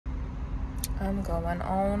I'm going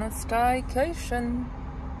on a staycation.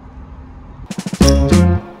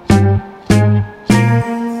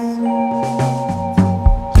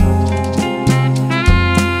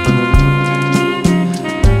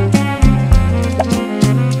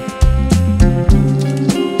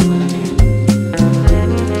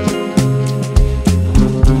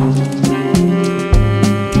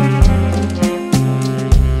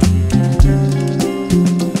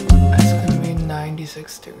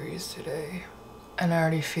 Degrees today, and I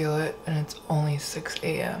already feel it, and it's only 6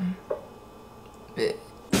 a.m.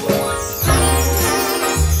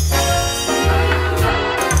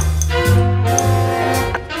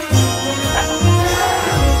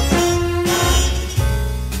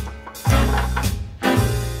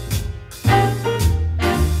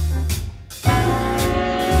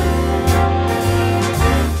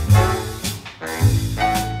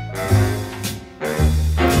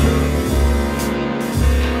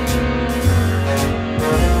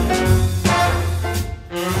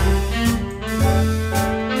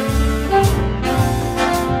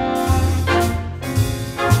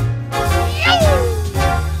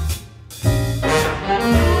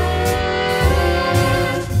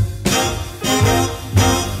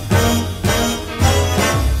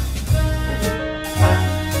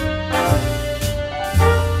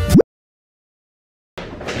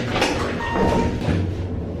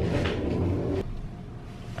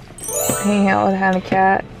 Hanging out with Hannah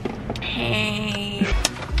Cat. Hey.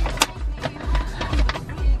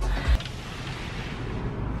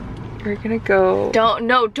 We're gonna go.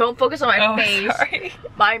 Don't focus on my face. Sorry.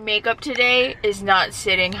 My makeup today is not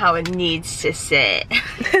sitting how it needs to sit.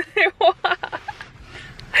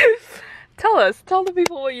 Tell the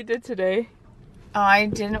people what you did today. I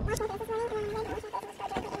didn't.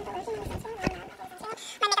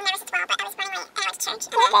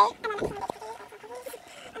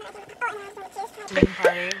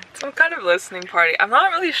 Some kind of listening party. I'm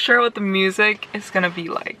not really sure what the music is gonna be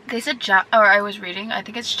like. They said I was reading, I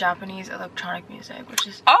think it's Japanese electronic music, which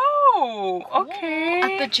is oh, okay.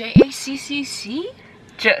 at the JACCC?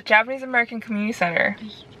 Japanese American Community Center.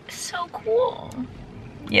 So cool.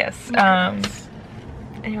 Yes.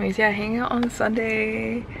 Anyways, yeah, hang out on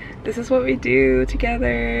Sunday. This is what we do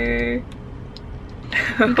together.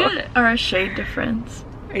 Look at our shade difference.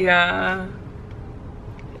 Yeah.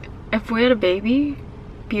 If we had a baby,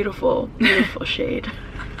 beautiful shade.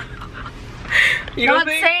 You not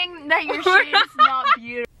saying that your shade is not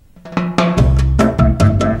beautiful.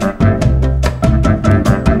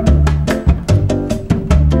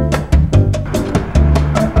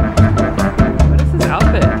 What is this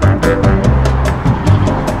outfit?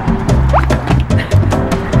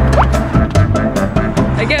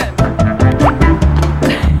 Again.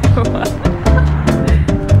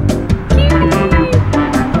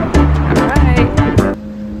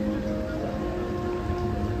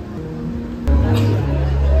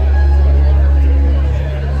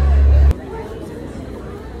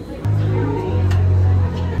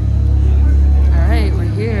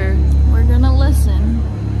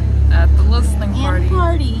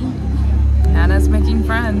 Hannah's making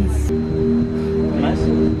friends.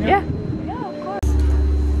 Yeah. Yeah, of course.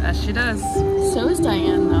 As she does. So is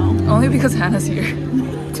Diane, though. Only because Hannah's here,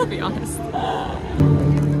 to be honest.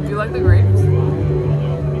 Do you like the grapes?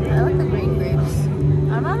 I like the green grapes.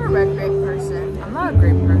 I'm not a red grape person. I'm not a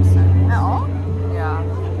grape person. At all? Yeah.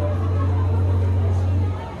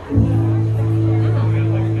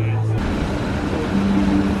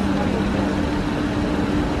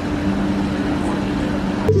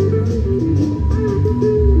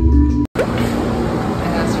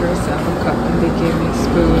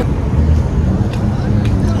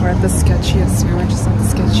 The sketchiest, we were just on the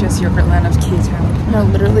sketchiest yogurt land of K-Town. No,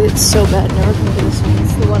 literally, it's so bad. Never come to this one.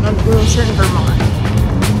 It's the one on Wilshire in Vermont.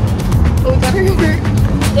 Oh, we got our yogurt.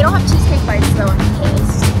 They don't have cheesecake bites though. I'm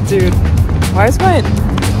pissed. Dude, why is mine?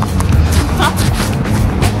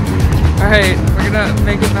 Alright, we're gonna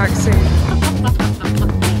make it back safe.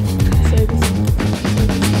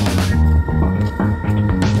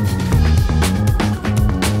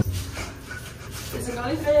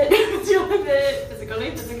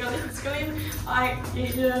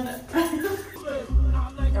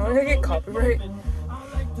 I want to get copyright.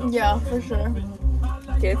 Yeah, for sure.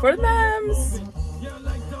 Okay, for the memes.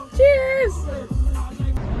 Cheers.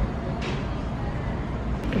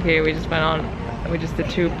 Okay, we just did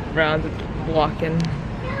 2 rounds of walking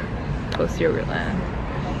close to Yogurtland.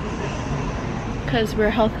 Because we're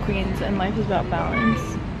health queens and life is about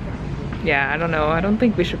balance. Yeah, I don't know. I don't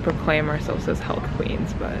think we should proclaim ourselves as health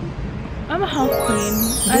queens, but I'm a health queen.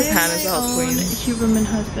 Hannah's a health queen. Huberman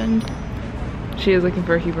husband. She is looking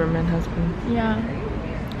for a Huberman husband. Yeah.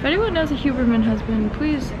 If anyone knows a Huberman husband,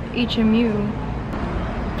 please HMU.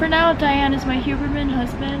 For now, Diane is my Huberman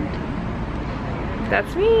husband.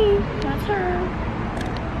 That's me. That's her.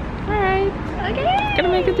 Alright. Okay. Gonna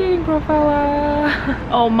make a dating profile.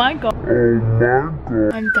 Oh my god.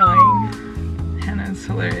 I'm dying. Hannah's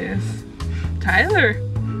hilarious. Tyler.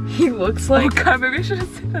 He looks like. Oh god, maybe I should have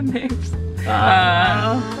said the names.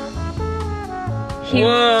 He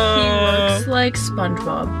looks like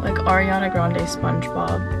SpongeBob, like Ariana Grande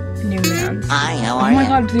SpongeBob, new man. Oh my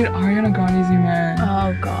god, dude, Ariana Grande's new man.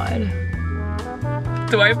 Oh god.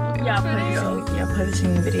 Do I? Yeah, play the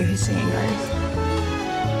singing video he's singing, guys.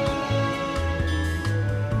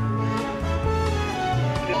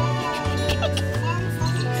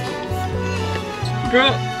 Bro,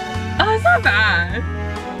 oh, it's not bad.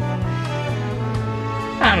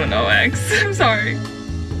 I don't know, X. I'm sorry.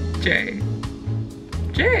 J.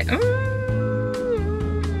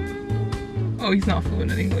 Oh, he's not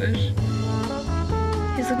fluent in English.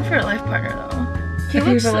 He's looking for a life partner though. He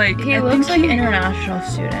Okay, looks but, like, he I looks think like an international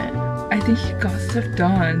student. I think he got stuff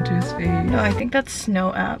done to his face. No, I think that's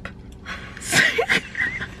Snow app.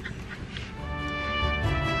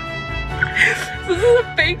 This is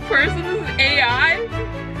a fake person, this is AI?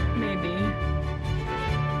 Maybe.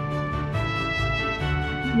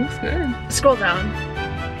 Looks good. Scroll down.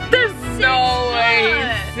 There's no way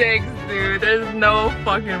he's 6, dude. There's no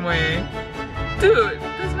fucking way. Dude,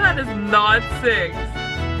 this man is not 6.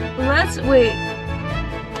 Let's wait.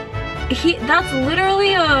 That's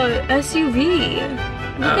literally a SUV.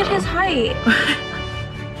 Look at his height.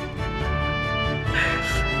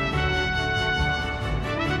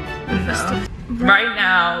 No. Right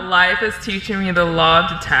now, life is teaching me the law of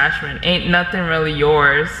detachment. Ain't nothing really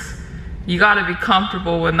yours. You gotta be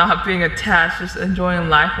comfortable with not being attached, just enjoying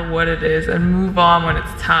life for what it is and move on when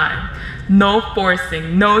it's time. No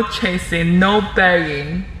forcing, no chasing, no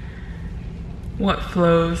begging. What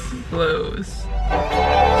flows, flows.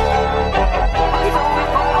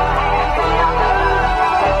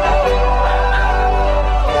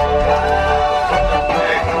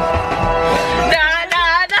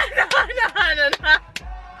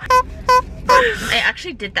 I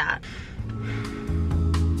actually did that.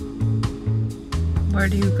 Where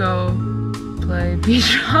do you go play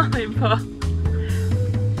beach volleyball?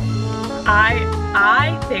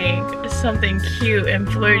 I think something cute and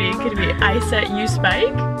flirty could be I set you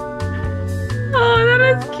spike. Oh, that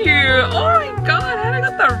is cute. Oh my god, Hannah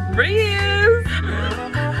got the rings.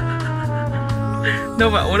 No,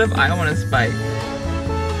 but what if I want to spike?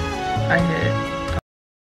 I hit.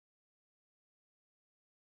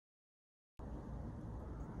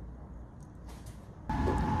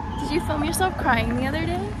 Did you film yourself crying the other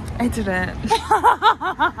day? I didn't.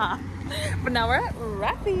 But now we're at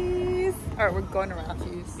Raffi's. Or we're going to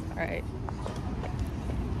Raffi's. Alright.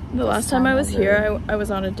 The last time I was here, I was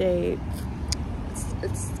on a date.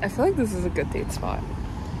 I feel like this is a good date spot.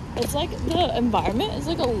 It's like the environment is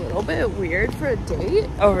like a little bit weird for a date.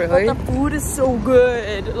 Oh really? But the food is so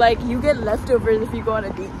good. Like you get leftovers if you go on a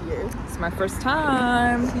date here. It's my first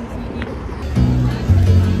time.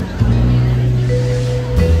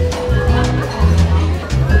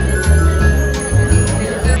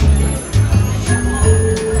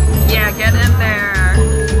 Yeah, get in there.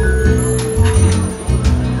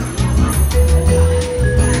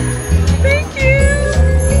 Thank you.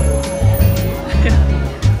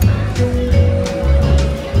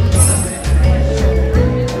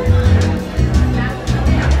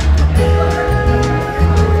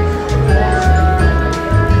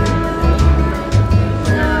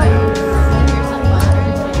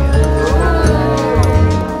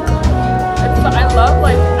 I love,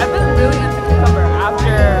 like, I've been really into cucumber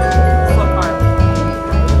after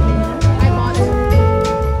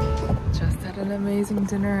just had an amazing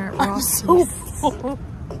dinner at Ross's. So full.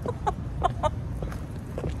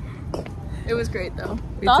 It was great though.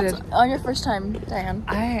 Thoughts on your first time, Diane?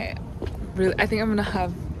 I think I'm gonna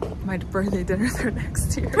have my birthday dinner there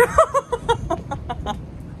next year.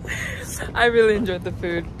 I really enjoyed the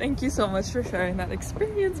food. Thank you so much for sharing that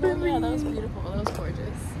experience with me. Yeah, that was beautiful. That was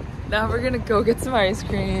gorgeous. Now we're gonna go get some ice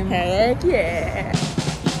cream. Heck yeah.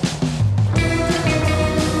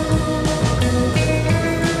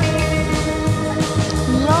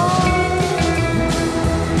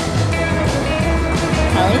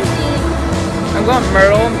 I'm going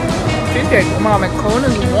Myrtle cheesecake. Come on, my cone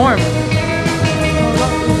is warm.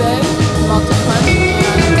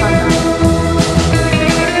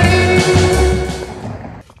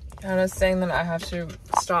 Hannah's saying that I have to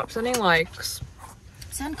stop sending likes.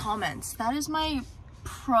 Send comments. That is my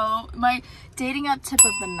dating app tip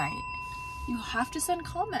of the night. You have to send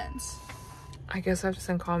comments. I guess I have to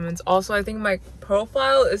send comments. Also, I think my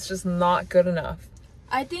profile is just not good enough.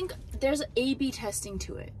 I think there's A/B testing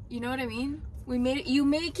to it. You know what I mean? You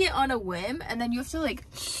make it on a whim, and then you have to like.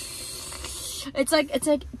 It's like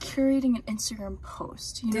curating an Instagram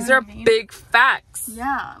post. You know These are big facts.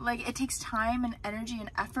 Yeah, like it takes time and energy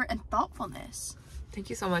and effort and thoughtfulness. Thank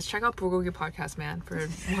you so much. Check out Bulgogi Podcast, man, for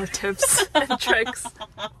more tips and tricks.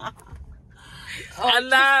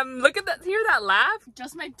 And look at that. Hear that laugh?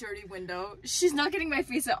 Just my dirty window. She's not getting my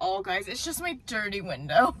face at all, guys. It's just my dirty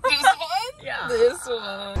window. This one? Yeah. This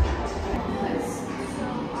one.